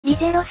リ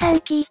ゼロ3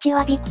期1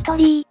はビクト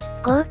リ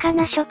ー、豪華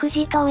な食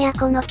事と親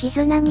子の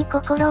絆に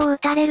心を打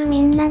たれる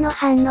みんなの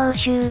反応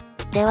集。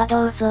では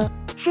どうぞ。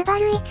スバ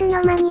ルいつ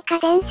の間にか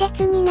伝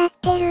説になっ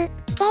てる。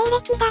経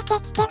歴だけ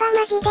聞けば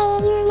マジで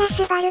英雄な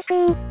スバルく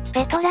ん。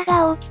ペトラ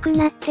が大きく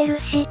なってる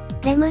し、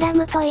レムラ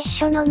ムと一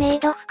緒のメイ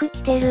ド服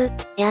着てる。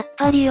やっ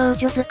ぱり幼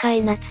女使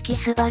いな月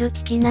スバル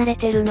聞き慣れ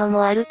てるの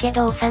もあるけ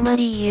ど収ま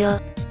りいいよ。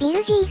ビ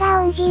ル G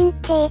が恩人っ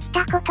て言っ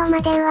たことま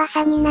で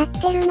噂になっ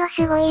てるの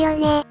すごいよ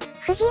ね。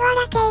藤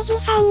原啓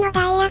治さんの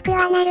代役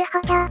はなる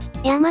ほ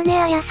ど。山根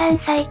彩さん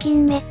最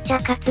近めっちゃ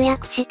活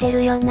躍して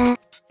るよな。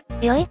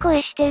良い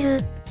声して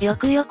る。よ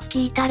くよく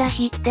聞いたら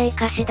必定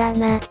歌詞だ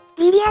な。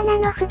リリアナ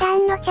の普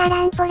段のチャ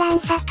ランポラン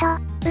さ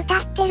と、歌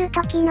ってる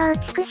時の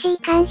美しい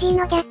感じ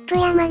のギャップ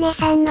山根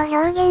さんの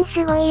表現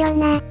すごいよ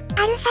な。アルさ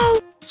ん、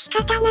仕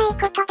方ない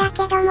ことだ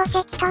けども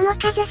関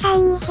智一さ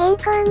んに変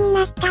更に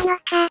なったの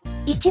か。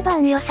一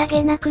番良さ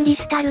げなクリ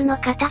スタルの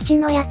形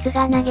のやつ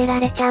が投げら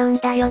れちゃうん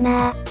だよ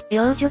な。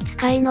幼女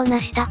使いの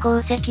成した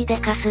功績で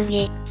かす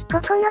ぎ。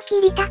ここの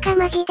切り高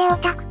マジでオ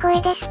タク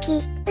声で好き。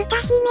歌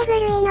姫部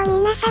類の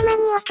皆様に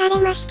おかれ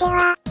まして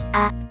は。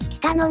あ、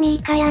北のミ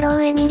イカ野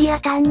郎エミリア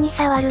タンに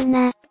触る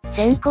な。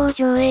先行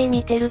上映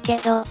見てるけ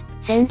ど、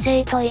先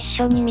生と一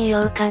緒に見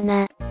ようか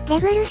な。レ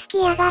ブル好き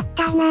やがっ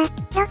たな。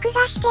録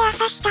画して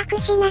朝支度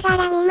しなが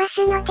ら見ま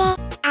すので、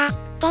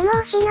でも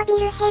推しの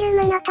ビルヘ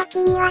ルムの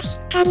時にはし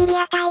っかりリ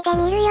アタイ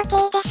で見る予定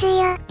です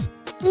よ。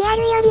リア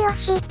ルより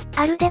推し。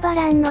アルデバ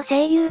ランの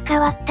声優変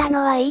わった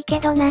のはいいけ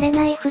ど慣れ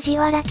ない藤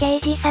原啓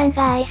治さん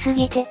が愛す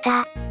ぎて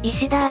た。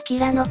石田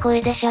明の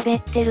声で喋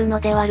ってるの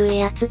で悪い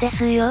やつで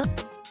すよ。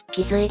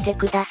気づいて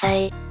くださ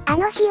い。あ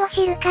の日を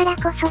知るから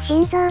こそ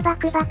心臓バ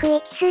クバク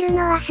息するの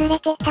忘れ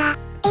てた。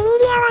エミ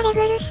リアは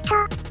レブルスと、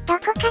ど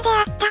こかで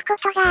会った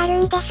ことがある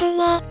んです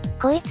ね。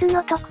こいつ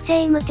の特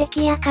性無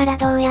敵やから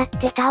どうやっ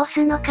て倒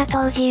すのか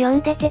当時読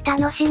んでて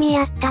楽しみ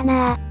やった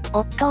なぁ。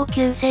夫を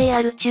旧姓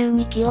ある中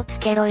に気をつ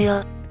けろ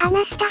よ。ア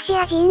ナスタシ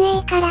ア陣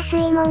営から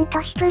水門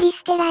都市プリ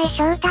ステラへ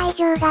招待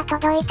状が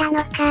届いたの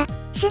か。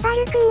スバ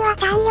ルくんは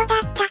単魚だっ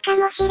たか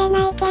もしれ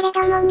ないけれ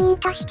ども人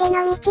として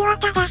の道は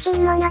正しい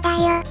ものだ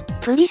よ。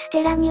プリス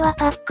テラには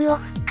パックを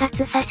復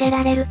活させ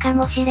られるか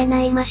もしれ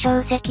ない魔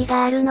性石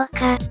があるの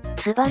か。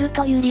スバル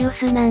とユリウ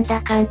スなん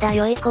だかんだ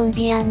良いコン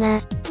ビやな。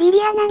リ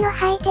リアナの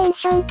ハイテン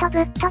ションと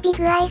ぶっ飛び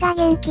具合が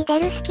元気出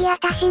る好き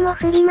私も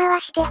振り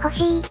回してほ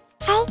しい。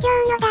最強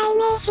の代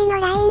名詞の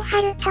ライン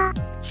ハル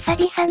ト。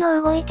久々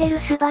の動いてる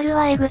スバル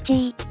はエグチ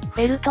ー。フ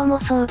ェルトも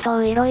相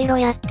当色々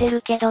やって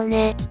るけど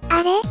ね。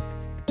あれ？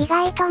意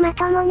外とま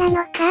ともなの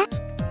か？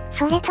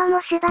それとも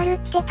スバルっ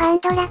てパン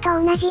ドラ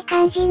と同じ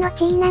感じの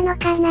チーなの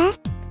かな？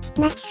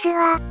ナチス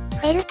は、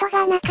フェルト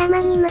が仲間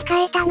に迎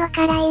えたの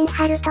かライン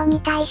ハルトに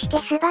対して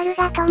スバル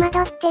が戸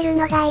惑ってる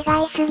のが意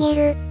外すぎ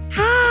る。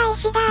はぁ、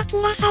石田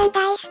明さん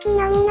大好き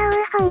のミノウ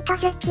ホント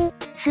好き。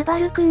スバ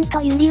ルくん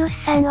とユリウ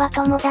スさんは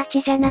友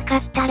達じゃなか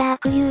ったら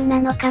悪友な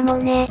のかも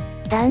ね。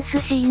ダンス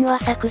シーンは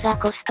作が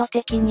コスト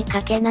的に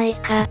書けない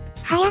か。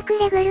早く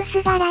レブル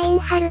スがライン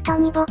ハルト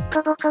にボッ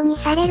コボコに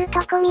されると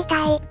こみた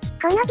い。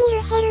このビ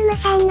ルヘルム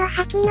さんの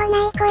覇気の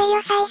ない声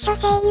よ最初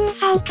声優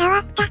さん変わ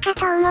ったか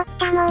と思っ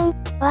たもん。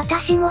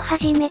私も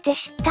初めて知っ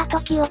た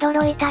時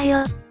驚いた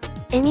よ。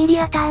エミリ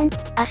アタン、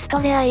アス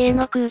トレア家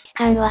の空気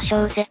感は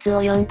小説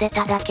を読んで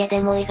ただけ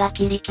でも胃が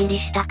キリキリ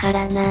したか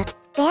らな。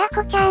ベア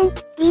コちゃん、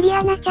リリ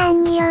アナちゃ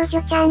んに幼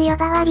女ちゃん呼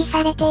ばわり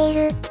されてい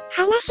る。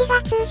話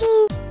が通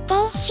じん。で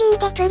一瞬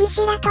でプリ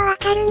シラとわ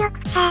かるの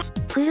くさ。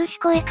苦し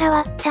声変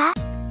わったっ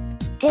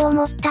て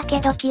思ったけ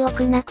ど記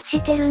憶なく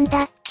してるん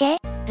だっけ？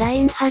ラ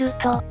インハル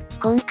ト、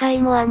今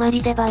回もあま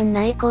り出番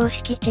ない公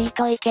式チー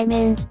トイケ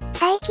メン。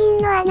最近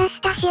のアナ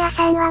スタシア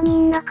さんはみ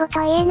んなこ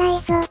と言えない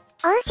ぞ。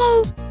王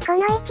戦、こ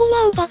の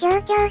1年で状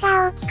況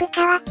が大きく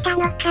変わった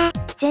のか。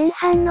前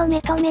半の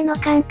目と目の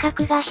感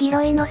覚が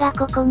広いのが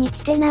ここに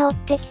来て治っ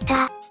てき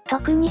た。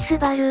特にス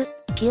バル。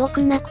記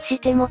憶なくし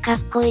てもか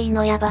っこいい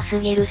のやばす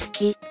ぎる好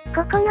き。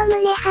ここの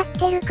胸張っ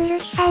てるクル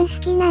シさん好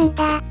きなん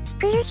だ。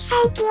クルシ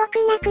さん記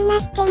憶な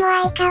くなっても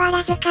相変わ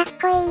らずかっ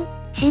こい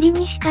い。尻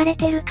に敷かれ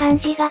てる感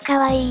じが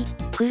可愛い。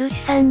クル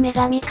シさん女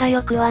神か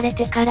よく言われ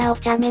てからお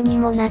茶目に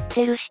もなっ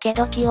てるしけ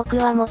ど記憶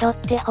は戻っ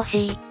てほ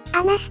しい。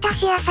アナスタ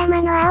シア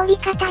様の煽り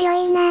方良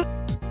いな。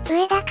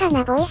上高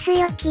なボイス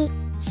良き。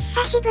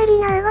久しぶり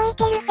の動い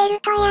てるフェル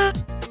トや。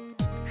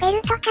フェ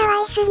ルト可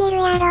愛すぎ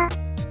るやろ。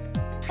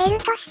フェル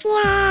ト好き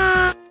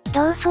やー。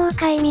同窓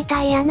会み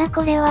たいやな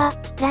これは。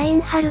ライ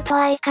ンハルト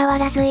相変わ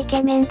らずイ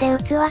ケメンで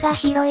器が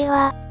広い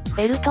わ。フ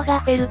ェルトが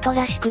フェルト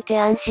らしくて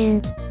安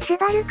心。ス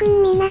バルく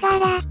ん見なが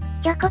ら、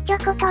ちょこちょ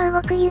こと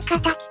動く浴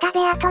衣着た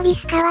ベアトリ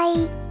スかわ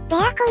いい。ベア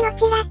コの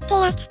キラって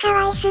やつか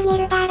わいすぎ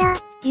るだろ。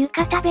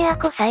浴衣ベア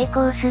コ最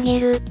高すぎ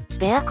る。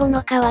ベアコ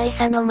の可愛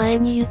さの前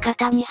に浴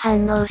衣に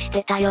反応し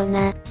てたよ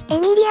な。エ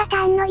ミリア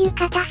タンの浴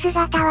衣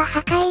姿は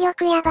破壊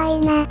力やばい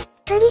な。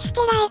プリステ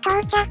ラ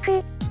へ到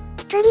着。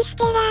プリス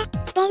テラ、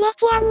ベネ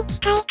チアに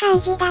近い感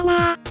じだ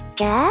な。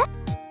キャ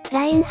ー？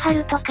ラインハ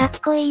ルトかっ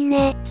こいい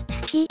ね。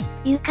好き、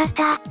浴衣。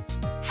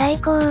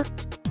最高。好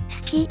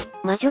月、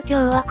魔女今日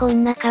はこ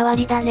んな変わ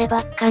り種ば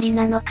っかり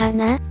なのか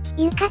な？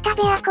浴衣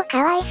部屋子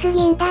可愛す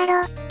ぎんだろ。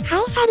はい、さ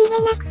り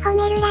げなく褒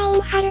めるライ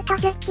ンハルト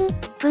好き。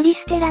プリ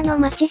ステラの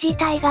街自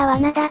体が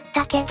罠だっ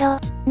たけど、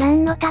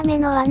何のため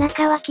の罠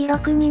かは記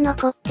録に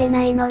残って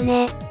ないの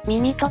ね。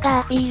耳と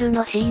ガーフィール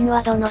のシーン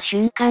はどの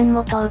瞬間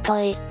も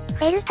尊い。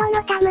フェルト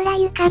の田村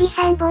ゆかり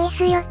さんボイ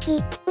ス良き。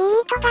耳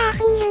とガー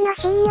フィールの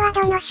シーンは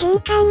どの瞬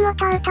間も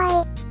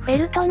尊い。フェ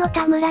ルトの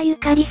田村ゆ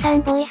かりさ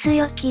んボイス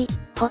良き。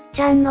ほっ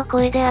ちゃんの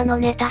声であの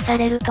ネタさ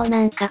れると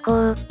なんかこ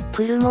う、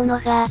来るもの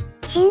が。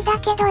死んだ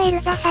けどエ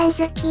ルザさん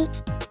好き。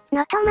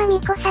のとまみ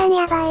こさん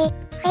やばい。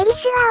フェリ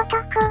スは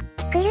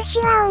男、クルシ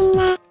ュは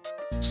女。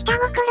下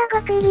心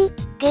ごくり。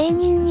芸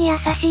人に優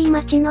しい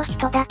街の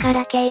人だか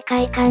ら警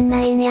戒感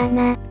ないんや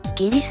な。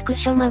ギリスク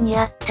ショ間に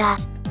あった。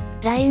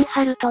ライン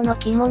ハルトの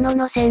着物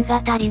の線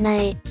が足りな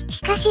い。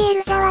しかしエ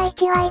ルザは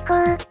1話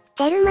以降、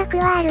出る幕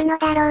はあるの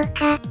だろう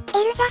か。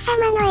エルザ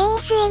様の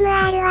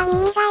ASMR は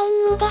耳がい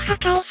い意味で破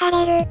壊さ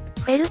れる。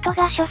フェルト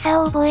が所作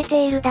を覚え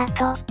ているだ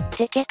と、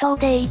世間等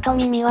でいいと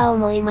耳は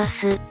思います。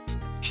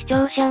視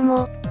聴者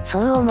も、そ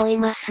う思い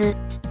ます。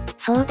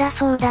そうだ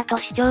そうだと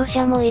視聴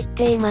者も言っ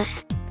ています。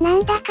な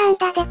んだかん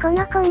だでこ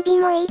のコンビ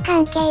もいい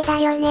関係だ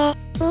よね。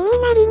耳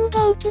なりに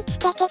元気つ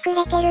けてく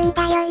れてるん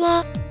だ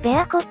よね。ベ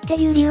アコっ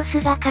てユリウス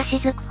がかし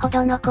ずくほ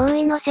どの行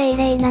為の精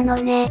霊なの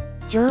ね。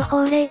情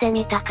報例で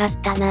見たか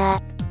った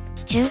な。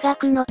中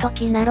学の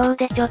時ナロー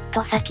でちょっ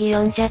と先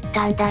読んじゃっ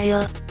たんだ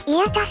よ。い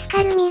や助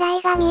かる未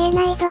来が見え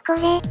ないぞこれ。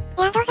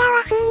宿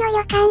川風の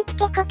予感って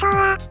こと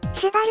は、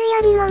スバ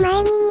ルよりも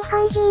前に日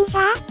本人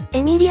が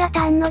エミリア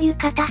タンの浴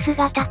衣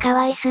姿可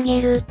愛す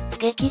ぎる。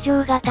劇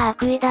場型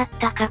悪意だっ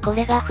たかこ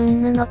れがフ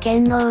ンヌの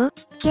剣能？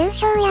旧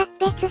章やっ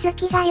べ続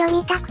きが読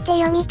みたくて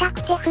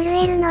震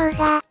える脳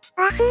が。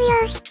和風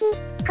様式、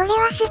これ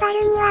はスバ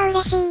ルには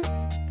嬉しい。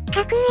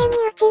格上に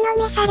打ち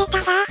のめされたガ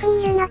ー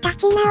フィールの立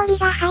ち直り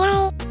が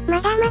早い。ま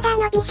だまだ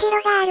伸びしろ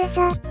がある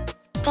ぞ。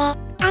で、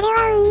あれ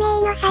は運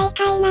命の再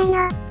会な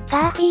の。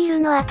ガーフィール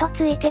の後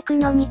ついてく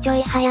のにちょ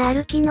い早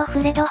歩きの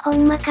フレドほ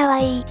んま可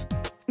愛い。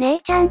姉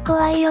ちゃん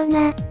怖いよ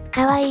な。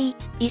可愛い。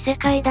異世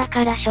界だ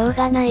からしょう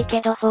がないけ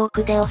どフォー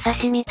クでお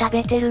刺身食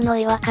べてるの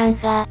違和感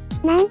が。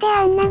なんで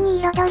あんなに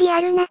彩り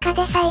ある中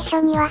で最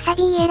初にわさ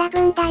び選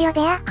ぶんだよ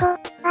ベアコ。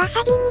わ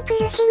さびに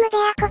苦しむ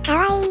ベアコ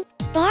可愛い。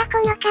ベアコ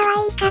の可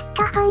愛いカッ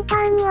ト本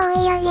当に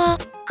多いよね。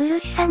苦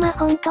しさま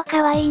ほんと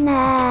可愛い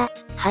な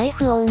ぁ。はい、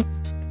不穏。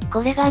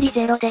これがリ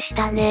ゼロでし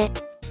たね。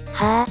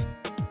は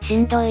ぁ、し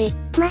んどい。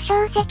魔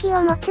性石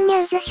を持つミ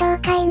ューズ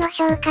紹介の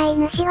紹介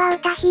主は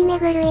歌姫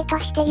狂いと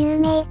して有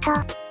名と、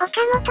岡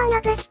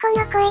本信彦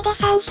の声で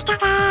さんした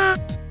がーっ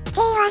て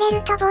言われ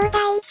ると棒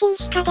第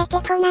一位しか出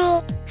てこな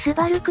い。ス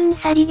バルくん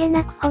さりげ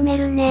なく褒め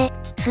るね。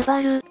ス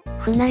バル、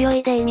船酔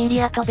いでエミ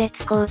リアと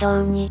別行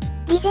動に。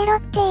リゼロ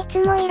って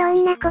いつもいろ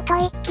んなこと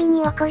一気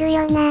に起こる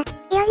よな。4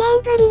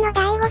年ぶりの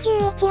第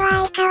51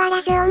話相変わ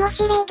らず面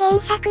白い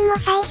原作も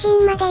最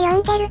新まで読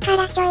んでるか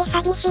らちょい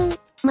寂しい。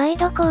毎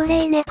度恒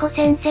例猫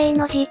先生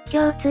の実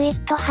況ツイ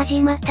ート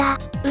始まった。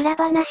裏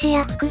話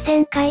や伏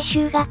線回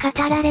収が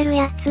語られる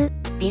やつ。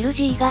ビル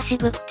G が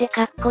渋くて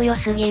かっこよ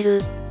すぎ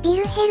る。ビ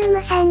ルヘル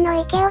ムさんの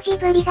イケオジ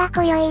ぶりが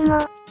今宵も。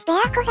ベ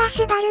アコが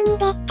スバルに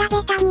ベッタ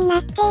ベタにな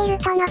っている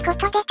とのこ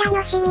とで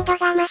楽しみ度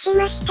が増し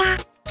ました。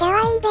可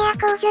愛いベア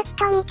コをずっ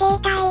と見て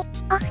いたい。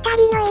お二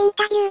人のイン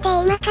タビュ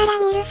ーで今から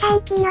見る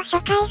3期の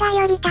初回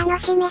がより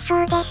楽しめそ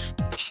うです。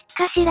し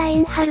かしライ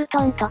ンハル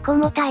トんとこ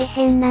も大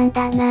変なん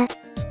だな。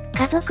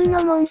家族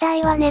の問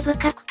題は根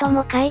深くと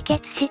も解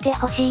決して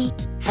ほしい。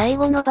最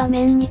後の場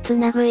面につ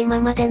なぐ今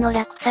までの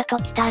落差と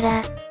きた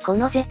ら、こ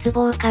の絶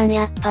望感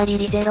やっぱり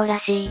リゼロら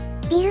しい。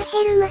ビル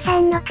ヘルムさ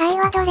んの回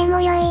はどれ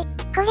も良い。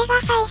これが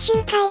最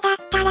終回だ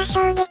ったら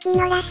衝撃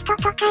のラスト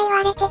とか言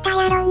われてた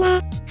やろ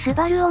な。ス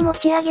バルを持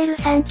ち上げる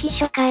3期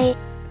初回。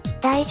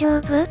大丈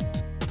夫？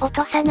落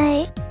とさな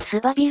い？ス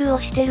バビルを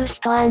してる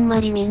人あんま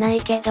り見な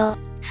いけど、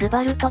ス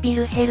バルとビ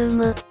ルヘル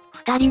ム、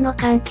二人の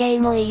関係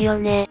もいいよ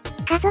ね。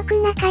家族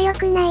仲良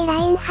くないラ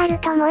インハル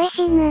ト萌え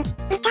死ぬ。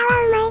歌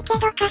は上手いけ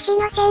ど歌詞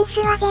のセンス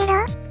はゼ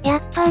ロ？や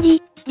っぱ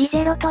り、リ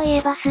ゼロとい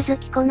えば鈴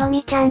木好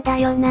美ちゃんだ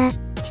よな。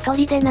一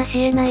人で成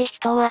し得ない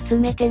人を集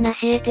めて成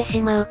し得て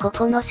しまうこ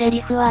このセ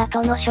リフは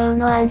後のショー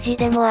の暗示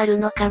でもある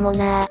のかも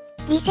な。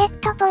リセッ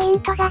トポイン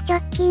トが直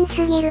近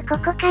すぎるこ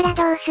こから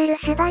どうする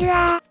スバル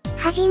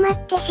始ま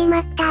ってしま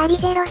ったリ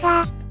ゼロ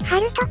が、ハ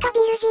ルトとビ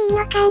ル G の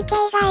関係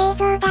が映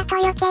像だと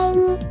余計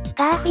に。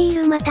ガーフィー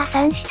ルまた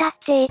3したっ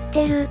て言っ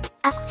てる。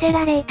アクセ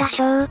ラレータ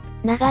ショー。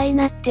長い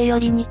なってよ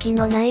り2期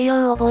の内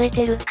容覚え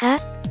てるか？っ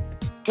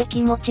て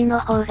気持ちの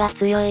方が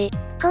強い。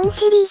今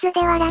シリーズで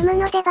はラム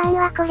の出番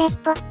はこれっ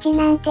ぽっち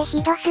なんて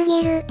ひどす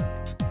ぎる。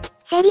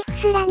セリフ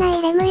すらな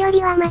いレムよ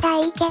りはまだ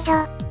いいけど、ス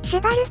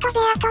バルとベ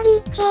アトリ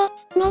ーチェ、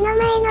目の前の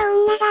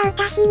女が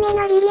歌姫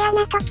のリリア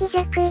ナと気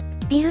づく。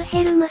ビル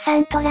ヘルムさ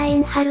んとライ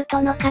ンハル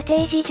トの家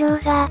庭事情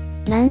が、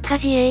なんか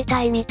自衛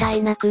隊みた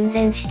いな訓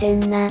練して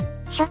んな。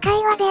初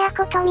回はベア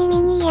子と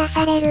耳に癒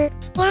される。やっ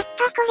ぱこ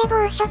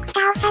れ暴食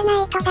倒さ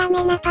ないとダ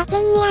メなパティ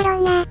ーンや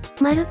ろな。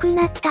丸く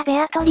なったベ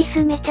アトリ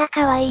スめちゃ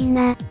可愛い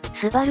な。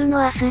スバル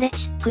のアスレチ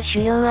ック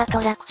主要アト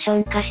ラクショ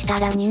ン化した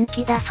ら人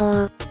気だそ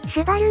う。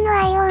スバルの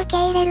愛を受け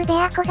入れるベ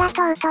ア子が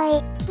尊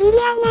い。リリ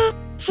ア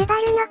ナ、スバ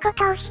ルのこ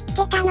とを知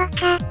ってたの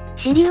か。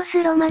シリウ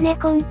スロマネ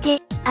コン家、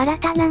新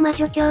たな魔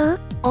女卿？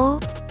おう、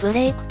ブ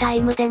レイクタ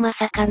イムでま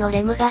さかの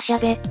レムが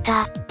喋っ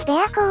た。ベ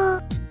ア子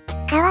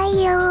かわい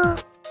いよ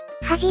ー。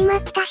始ま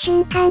った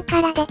瞬間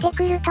から出て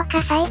くると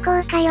か最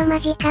高かよマ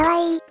ジかわ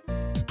いい。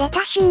出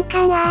た瞬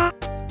間っ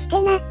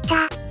てなっ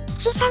た。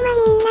騎士様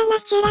みんな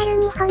ナチュラル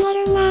に褒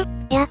めるな。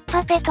やっ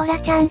ぱペトラ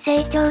ちゃん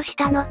成長し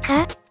たの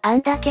か？あ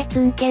んだけツ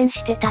ンケン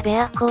してたベ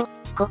ア子、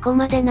ここ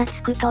まで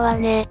懐くとは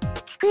ね。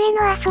机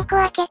のあそこ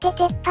開けて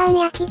鉄板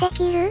焼きで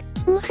きる？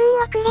 2 分遅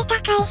れ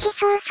た開始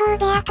早々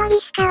ベアトリ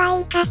ス可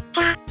愛かっ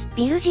た。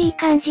ビルジー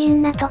肝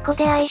心なとこ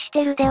で愛し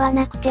てるでは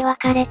なくて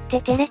別れっ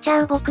て照れち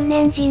ゃう僕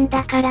年人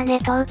だからね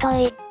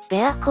尊い。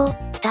ベア子、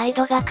態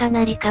度がか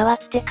なり変わっ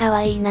て可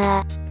愛い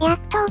な。やっ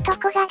と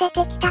男が出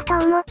てきた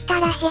と思った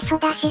らへそ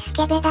だしス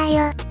ケベだ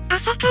よ。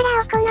朝か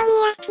らお好み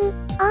焼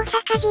き、大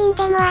阪人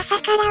でも朝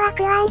からは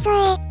食わんぞ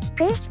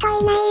食う人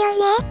いない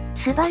よね。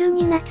スバル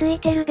に懐い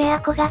てるベ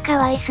ア子が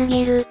可愛す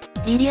ぎる。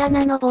リリア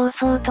ナの暴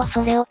走と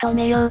それを止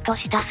めようと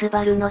したス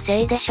バルのせ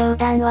いで商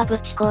談はぶ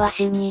ち壊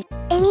しに。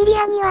エミリ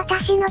アに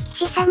私の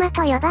騎士様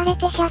と呼ばれ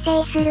て射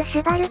精する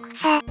スバル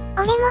草。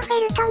俺もフ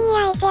ェルトに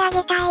焼いてあ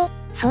げたい。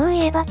そう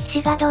いえば騎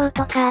士がどう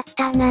とかあっ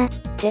たな。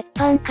鉄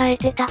板変え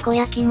てたこ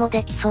焼きも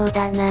できそう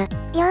だな。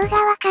両側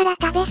から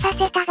食べさ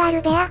せたが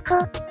るベア子。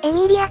エ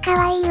ミリア可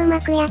愛いうま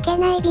く焼け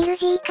ないビル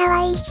ジー可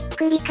愛いひっ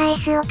くり返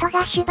す音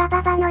がシュバ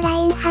ババのラ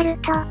イン貼る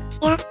と、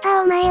やっ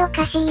ぱお前お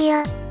かしい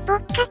よ。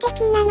牧歌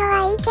的なの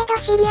はいいけど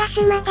シリア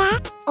スまだ？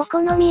お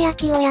好み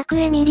焼きを焼く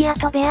エミリア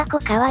とベア子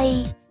可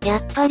愛い。や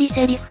っぱり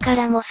セリフか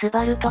らもス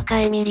バルとか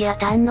エミリア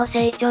タンの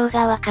成長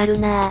がわかる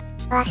な。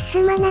わっ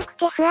すまなく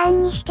て不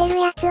安にしてる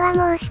やつは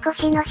もう少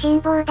しの辛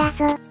抱だ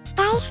ぞ。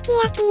大好き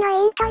焼きの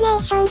イントネ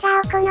ーション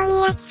がお好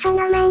み焼きそ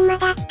のまんま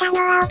だったの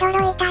は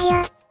驚いた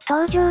よ。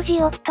登場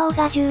時夫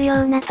が重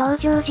要な登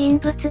場人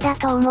物だ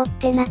と思っ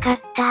てなかっ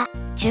た。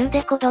中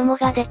で子供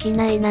ができ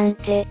ないなん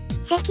て。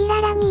赤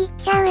裸々に言っ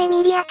ちゃうエ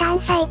ミリアタ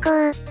ン最高。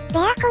ベ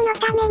ア子の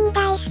ために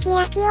大好き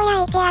焼きを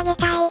焼いてあげ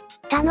たい。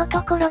他の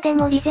ところで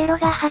もリゼロ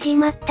が始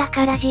まった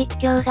から実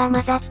況が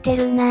混ざって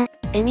るな。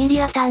エミ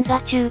リアタンが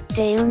中っ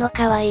ていうの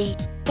かわいい。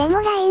でも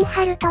ライン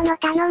ハルトの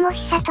頼も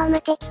しさと無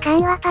敵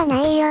感はパ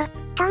ないよ。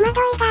戸惑い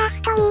がア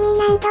フと耳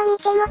何度見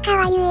ても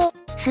可愛い。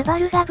スバ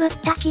ルがぶっ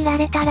た切ら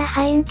れたら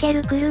ハインケ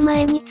ル来る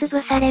前に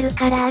潰される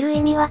からある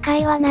意味和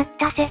解はなっ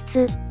た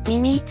説。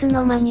耳いつ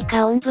の間に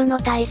かおんぶの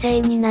体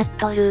勢になっ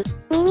とる。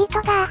耳と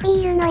ガーフ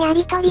ィールのや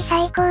りとり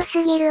最高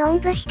すぎる。おん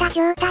ぶした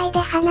状態で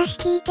話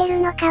聞いてる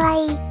のかわ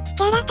いい。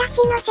キャラたち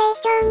の成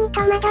長に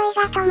戸惑い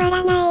が止ま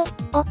らない。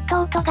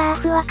夫とガー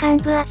フは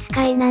幹部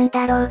扱いなん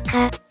だろう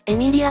か。エ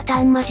ミリア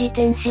タンマジ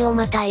天使を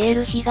また言え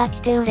る日が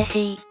来て嬉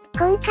しい。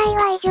今回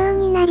は以上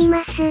になり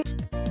ます。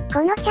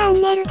このチャン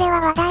ネルで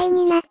は話題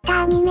になっ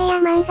たアニメや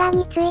漫画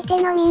につい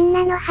てのみん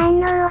なの反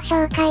応を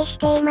紹介し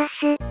ていま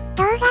す。動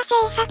画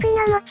制作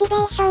のモチベ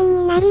ーション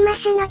になりま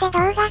すので動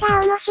画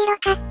が面白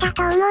かった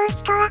と思う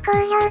人は高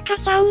評価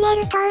チャンネ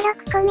ル登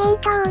録コメン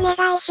トをお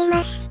願いし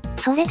ます。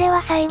それで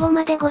は最後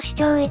までご視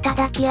聴いた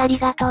だきあり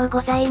がとう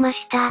ございま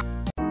した。